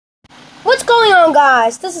on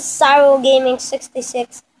guys, this is Cyril Gaming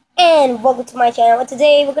 66 and welcome to my channel. And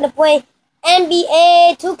today we're gonna play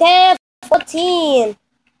NBA2K14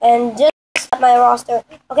 and just my roster.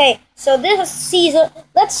 Okay, so this is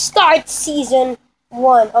let's start season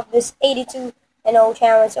 1 of this 82 and 0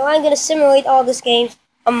 challenge. So I'm gonna simulate all these games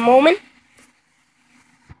a moment.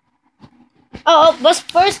 But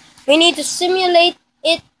first we need to simulate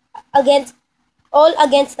it against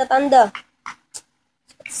the Thunder.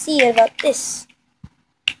 Let's see about this.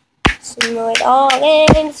 Simulate all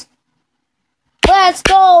games. Let's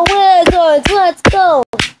go, Wizards! Let's go!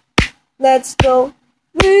 Let's go,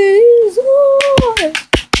 Wizards!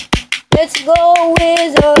 Let's go,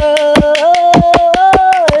 Wizards!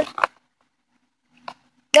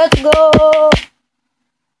 Let's go!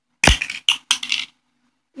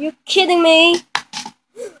 You kidding me?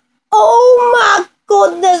 Oh my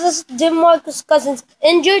goodness! This DeMarcus Cousins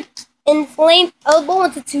injured, inflamed elbow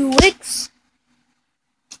into 2 weeks.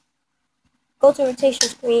 Go to rotation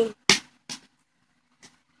screen.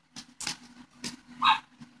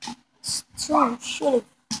 It's 2 shooting.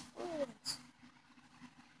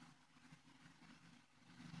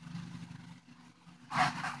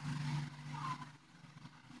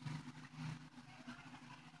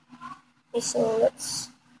 Okay, so let's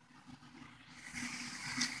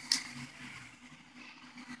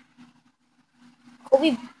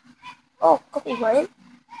Kobe Bryant.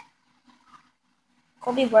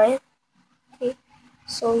 Kobe Bryant. Okay.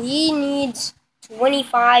 So he needs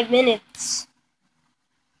 25 minutes.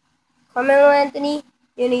 Carmelo Anthony,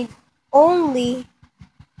 you need only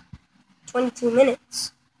 22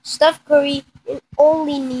 minutes. Steph Curry, you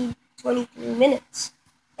only need 23 minutes.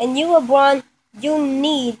 And you, LeBron, you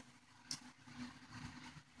need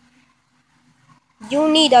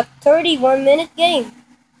a 31-minute game.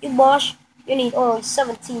 You, Bosh, you need only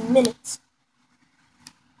 17 minutes.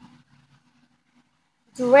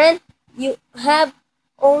 Durant, you have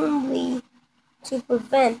only to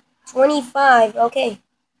prevent 25. Okay.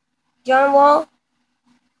 John Wall.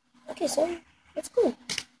 Okay, so that's cool.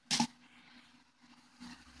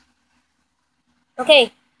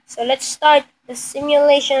 Okay, so let's start the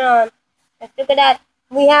simulation on. Let's look at that.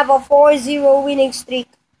 We have a 4-0 winning streak.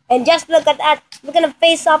 And just look at that. We're going to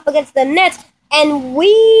face off against the Nets. And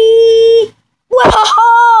whoa!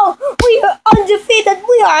 We are undefeated.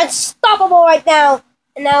 We are unstoppable right now.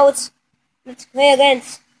 And now let's play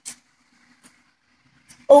against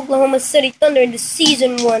Oklahoma City Thunder in the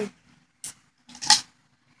season 1.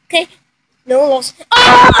 Okay, no loss.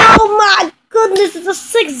 Oh my goodness, it's a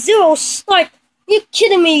 6-0 start. You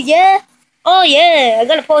kidding me, yeah? Oh yeah, I'm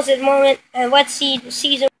gonna pause this moment and let's see the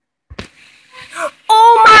season.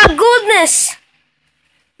 Oh my goodness!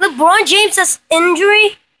 LeBron James has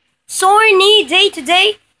injury, sore knee day to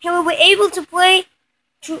day. He will be able to play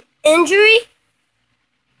through injury.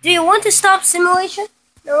 Do you want to stop simulation?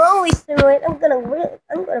 No, always simulate. I'm gonna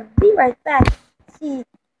be right back. See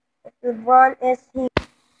if LeBron is here.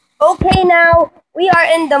 Okay, now we are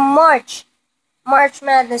in the March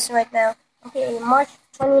Madness right now. Okay, March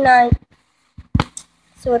 29.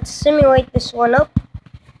 So let's simulate this one up.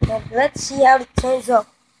 And let's see how it turns out.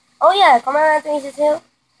 Oh yeah, Carmelo Anthony's is here.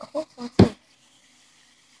 Okay, so let's see.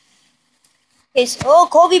 Okay, so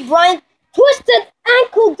Kobe Bryant twisted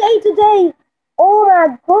ankle day to day. Oh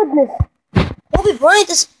my goodness. Kobe Bryant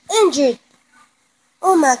is injured.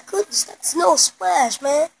 Oh my goodness, that's no splash,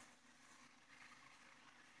 man.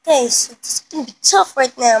 Okay, so it's gonna be tough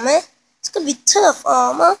right now, man. It's gonna be tough,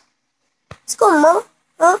 Mama. Let's go, Mama.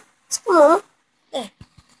 Let's go, Mama. Okay.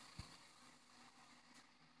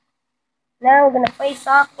 Now we're gonna face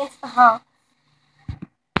off against the Hawks.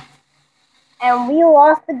 And we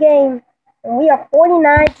lost the game. And we are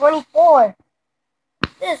 49-24.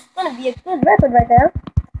 This is gonna be a good record right now.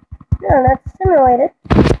 Now let's simulate it.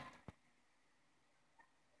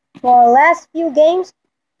 For our last few games.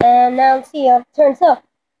 And now let's see how it turns out.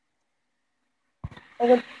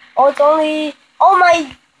 Oh, it's only... Oh,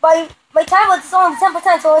 my tablet is only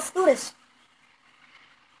 10%, so let's do this.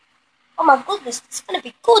 Oh my goodness, it's gonna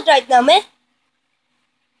be good right now, man.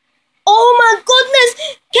 Oh my goodness,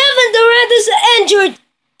 Kevin Durant is injured.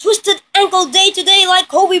 Twisted ankle day to day like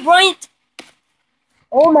Kobe Bryant.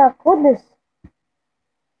 Oh my goodness.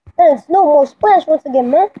 There's no more splash once again,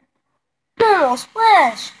 man. No more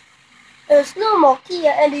splash. There's no more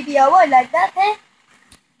Kia NDDIY like that, man.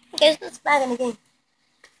 Okay, so let's back in the game.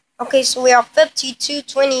 Okay, so we are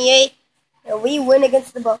 52-28, and we win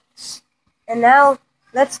against the Bucks. And now,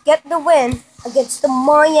 let's get the win against the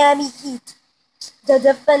Miami Heat, the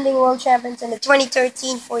defending world champions in the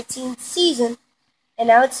 2013-14 season. And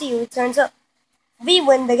now let's see who turns up. We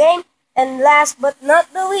win the game, and last but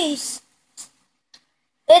not the least,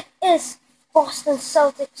 It is Boston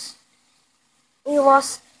Celtics. He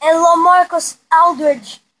lost, and LaMarcus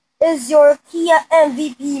Aldridge is your Kia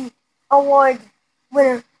MVP award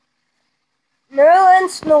winner.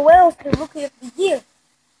 Nerlens Noel is the Rookie of the Year.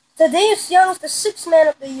 Thaddeus Young is the Sixth Man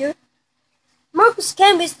of the Year. Marcus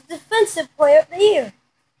Camby is the Defensive Player of the Year.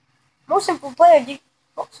 Most improved player,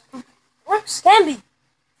 Marcus Camby.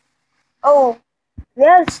 Oh, we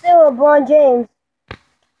have still LeBron James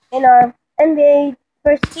in our NBA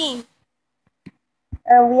first team.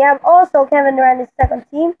 And we have also Kevin Durant in second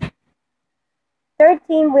team. Third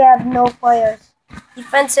team, we have no players.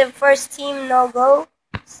 Defensive first team, no go.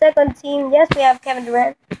 Second team, yes, we have Kevin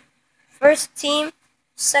Durant. First team,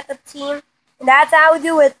 second team. And that's how we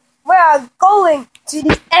do it. We are going to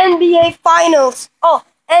the NBA Finals. Oh,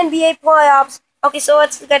 NBA playoffs. Okay, so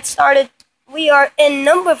let's get started. We are in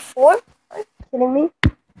number 4. Are you kidding me?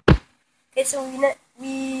 Okay, so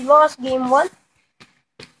we lost game 1.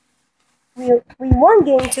 We won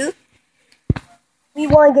game 2. We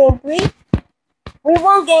won game 3. We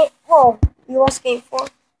lost game 4. We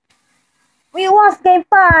lost game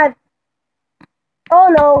 5. Oh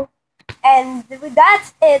no. And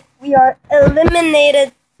that's it. We are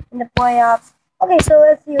eliminated in the playoffs. Okay, so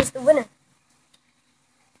let's see who's the winner.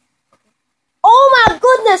 Oh my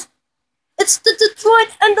goodness! It's the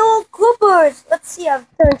Detroit and the Clippers. Let's see how it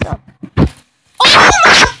turns out. Oh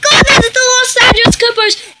my goodness! It's the Los Angeles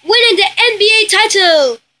Clippers winning the NBA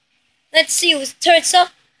title. Let's see who turns up.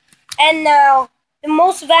 And now, the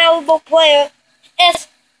most valuable player is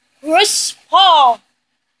Chris Paul.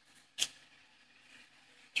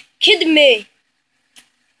 Kidding me?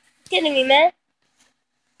 Kidding me, man?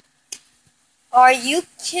 Are you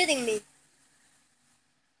kidding me?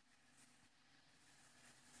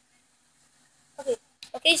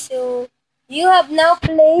 Okay, so you have now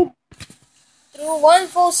played through 1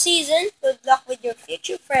 full season. Good luck with your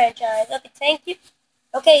future franchise. Okay, thank you.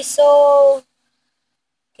 Okay, so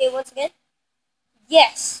once again.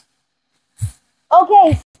 Yes.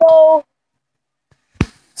 Okay,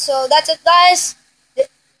 so that's it, guys.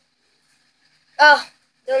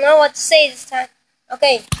 Don't know what to say this time.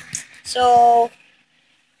 Okay, so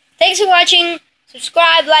thanks for watching.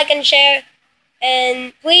 Subscribe, like, and share.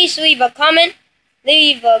 And please leave a comment.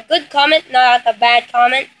 Leave a good comment, not a bad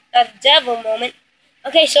comment, not a devil moment.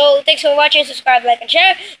 Okay, so thanks for watching. Subscribe, like, and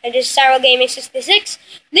share. And this is Cyro Gaming 66,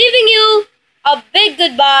 leaving you a big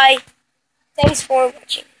goodbye. Thanks for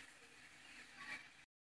watching.